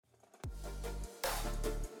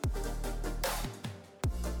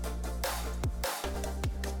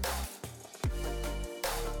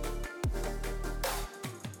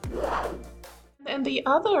And the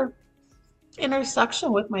other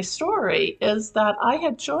intersection with my story is that I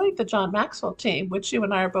had joined the John Maxwell team, which you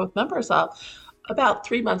and I are both members of, about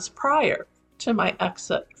 3 months prior to my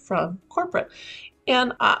exit from corporate.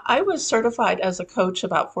 And I was certified as a coach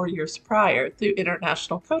about 4 years prior through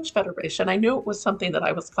International Coach Federation. I knew it was something that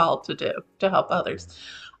I was called to do to help others.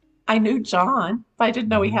 I knew John, but I didn't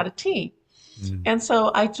know he Mm-hmm. had a team. Mm-hmm. And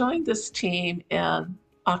so I joined this team in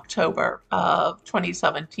October of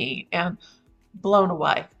 2017 and blown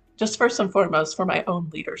away, just first and foremost for my own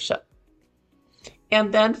leadership.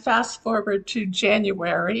 And then fast forward to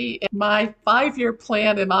January, my 5-year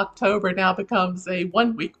plan in October now becomes a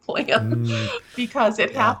 1 week plan because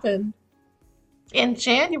it Yeah. happened in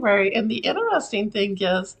January. And the interesting thing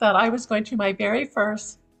is that I was going to my very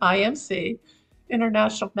first IMC,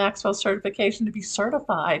 International Maxwell Certification, to be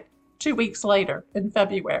certified 2 weeks later in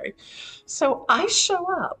February. So I show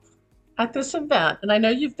up at this event, and I know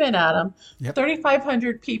you've been at them, Yep.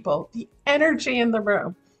 3,500 people, the energy in the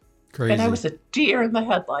room. Crazy. And I was a deer in the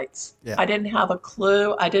headlights. Yeah. I didn't have a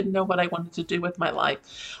clue. I didn't know what I wanted to do with my life.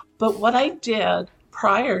 But what I did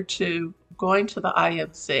prior to going to the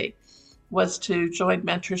IMC was to join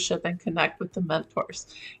mentorship and connect with the mentors.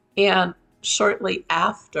 And shortly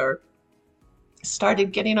after,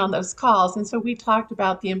 started getting on those calls. And so we talked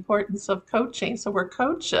about the importance of coaching. So we're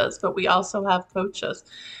coaches, but we also have coaches.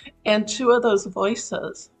 And two of those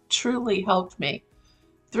voices truly helped me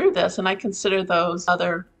through this. And I consider those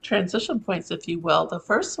other transition points, if you will. The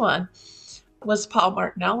first one was Paul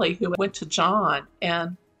Martinelli, who went to John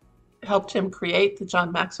and helped him create the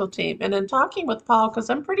John Maxwell team. And in talking with Paul, because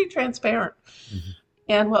I'm pretty transparent,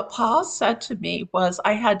 and what Paul said to me was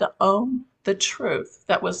I had to own the truth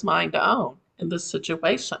that was mine to own in this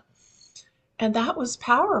situation. And that was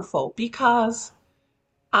powerful because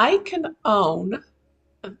I can own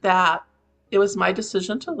that it was my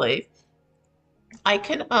decision to leave. I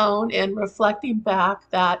can own in reflecting back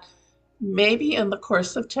that maybe in the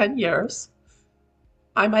course of 10 years,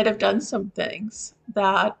 I might have done some things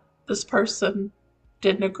that this person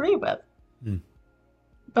didn't agree with.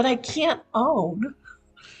 But I can't own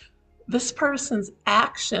this person's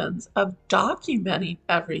actions of documenting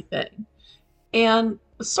everything and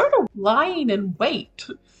sort of lying in wait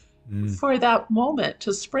for that moment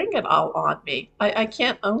to spring it all on me. I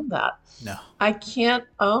can't own that. No. I can't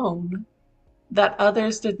own that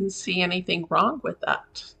others didn't see anything wrong with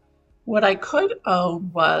that. What I could own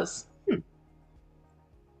was,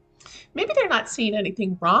 maybe they're not seeing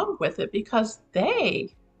anything wrong with it because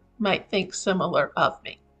they might think similar of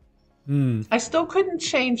me. I still couldn't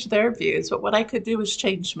change their views, but what I could do is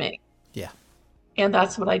change me. Yeah. And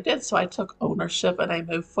that's what I did. So I took ownership and I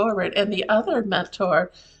moved forward. And the other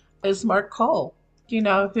mentor is Mark Cole,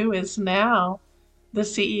 who is now the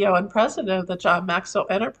CEO and president of the John Maxwell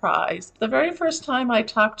Enterprise. The very first time I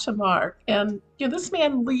talked to Mark, and this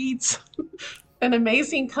man leads an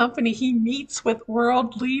amazing company. He meets with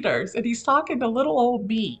world leaders, and he's talking to little old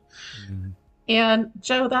me. And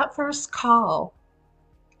Joe, that first call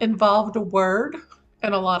involved a word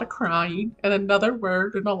and a lot of crying, and another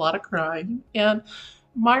word and a lot of crying. And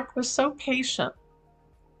Mark was so patient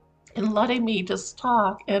in letting me just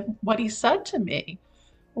talk. And what he said to me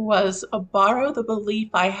was, borrow the belief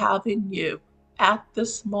I have in you at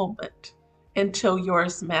this moment until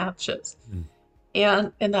yours matches.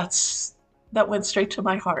 And that went straight to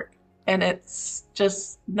my heart. And it's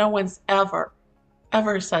just, no one's ever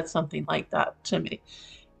said something like that to me.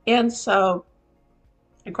 And so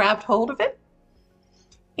I grabbed hold of it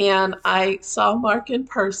and I saw Mark in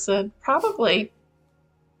person probably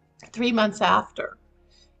 3 months after.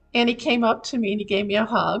 And he came up to me and he gave me a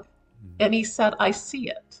hug and he said, I see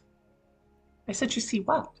it. I said, you see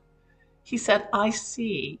what? He said, I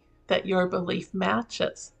see that your belief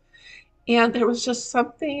matches. And there was just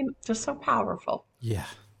something just so powerful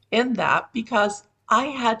in that because I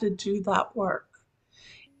had to do that work.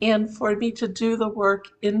 And for me to do the work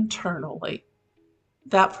internally,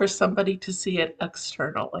 that for somebody to see it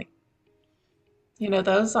externally.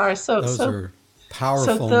 Those are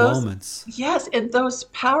powerful moments. Yes, and those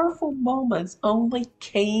powerful moments only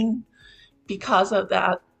came because of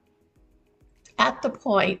that, at the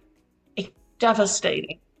point, a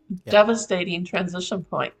devastating transition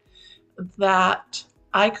point that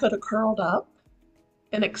I could have curled up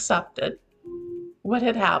and accepted what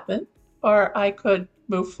had happened, or I could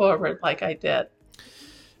move forward like I did.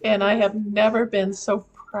 And I have never been so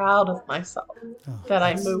proud of myself that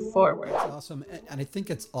I moved forward. That's awesome. And I think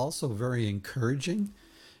it's also very encouraging.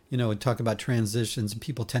 We talk about transitions and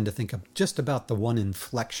people tend to think of just about the one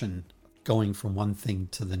inflection going from one thing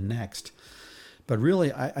to the next. But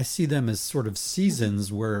really, I see them as sort of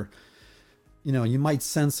seasons where you might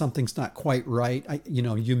sense something's not quite right.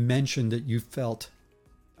 You mentioned that you felt,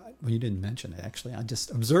 well, you didn't mention it, actually. I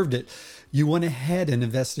just observed it. You went ahead and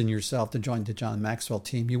invested in yourself to join the John Maxwell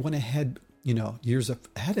team. You went ahead, years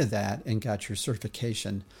ahead of that and got your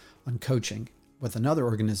certification on coaching with another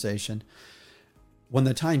organization. When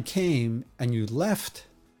the time came and you left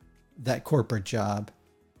that corporate job,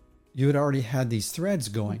 you had already had these threads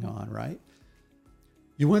going on, right?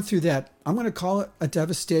 You went through that, I'm going to call it a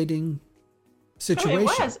devastating situation. Oh,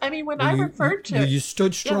 it was. I mean, when I referred to it. You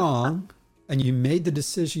stood strong and you made the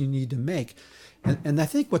decision you need to make. And I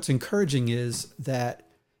think what's encouraging is that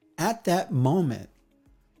at that moment,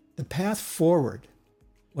 the path forward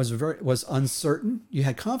was uncertain. You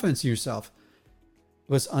had confidence in yourself.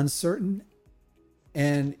 It was uncertain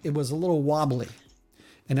and it was a little wobbly.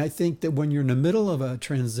 And I think that when you're in the middle of a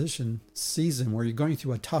transition season where you're going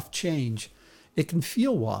through a tough change, it can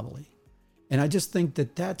feel wobbly. And I just think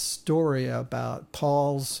that story about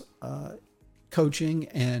Paul's coaching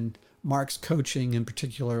and Mark's coaching in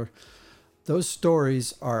particular, those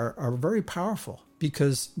stories are very powerful,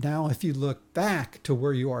 because now if you look back to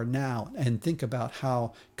where you are now and think about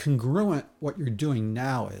how congruent what you're doing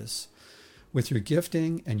now is with your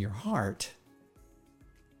gifting and your heart,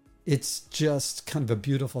 it's just kind of a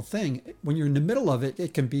beautiful thing. When you're in the middle of it, you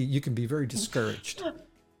can be very discouraged,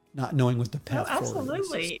 not knowing what the path forward is.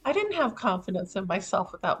 Absolutely. I didn't have confidence in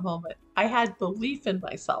myself at that moment. I had belief in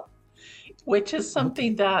myself, which is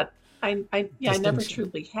something that I never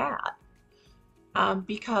truly had.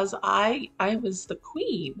 Because I was the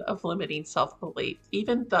queen of limiting self-belief,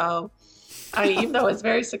 even though I was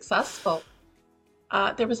very successful.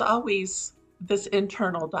 There was always this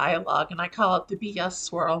internal dialogue, and I call it the BS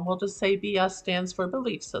swirl. And we'll just say BS stands for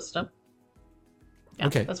belief system. Yeah,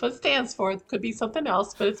 okay. That's what it stands for. It could be something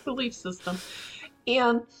else, but it's belief system.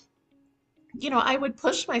 And, I would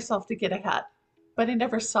push myself to get ahead, but I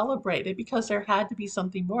never celebrated because there had to be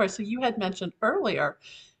something more. So you had mentioned earlier,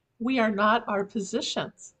 we are not our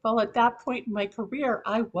positions. Well, at that point in my career,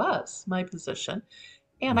 I was my position,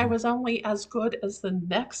 and I was only as good as the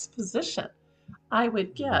next position I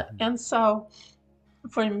would get. And so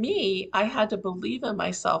for me, I had to believe in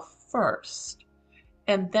myself first.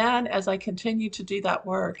 And then as I continued to do that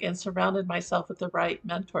work and surrounded myself with the right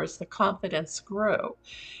mentors, the confidence grew.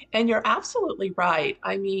 And you're absolutely right.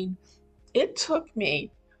 I mean, it took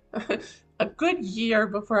me a good year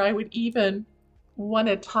before I would even want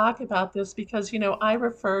to talk about this, because, I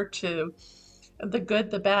refer to the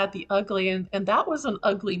good, the bad, the ugly, and that was an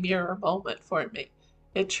ugly mirror moment for me.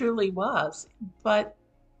 It truly was. But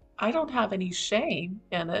I don't have any shame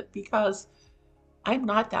in it, because I'm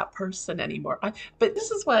not that person anymore. But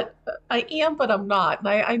this is what I am, but I'm not. And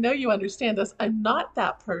I know you understand this. I'm not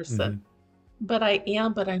that person, but I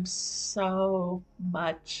am, but I'm so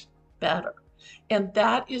much better. And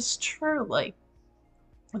that is truly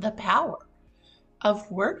the power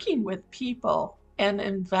of working with people and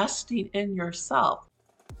investing in yourself.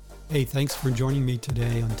 Hey, thanks for joining me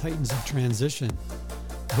today on Titans of Transition.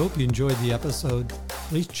 I hope you enjoyed the episode.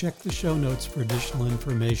 Please check the show notes for additional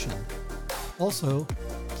information. Also,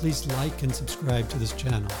 please like and subscribe to this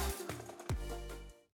channel.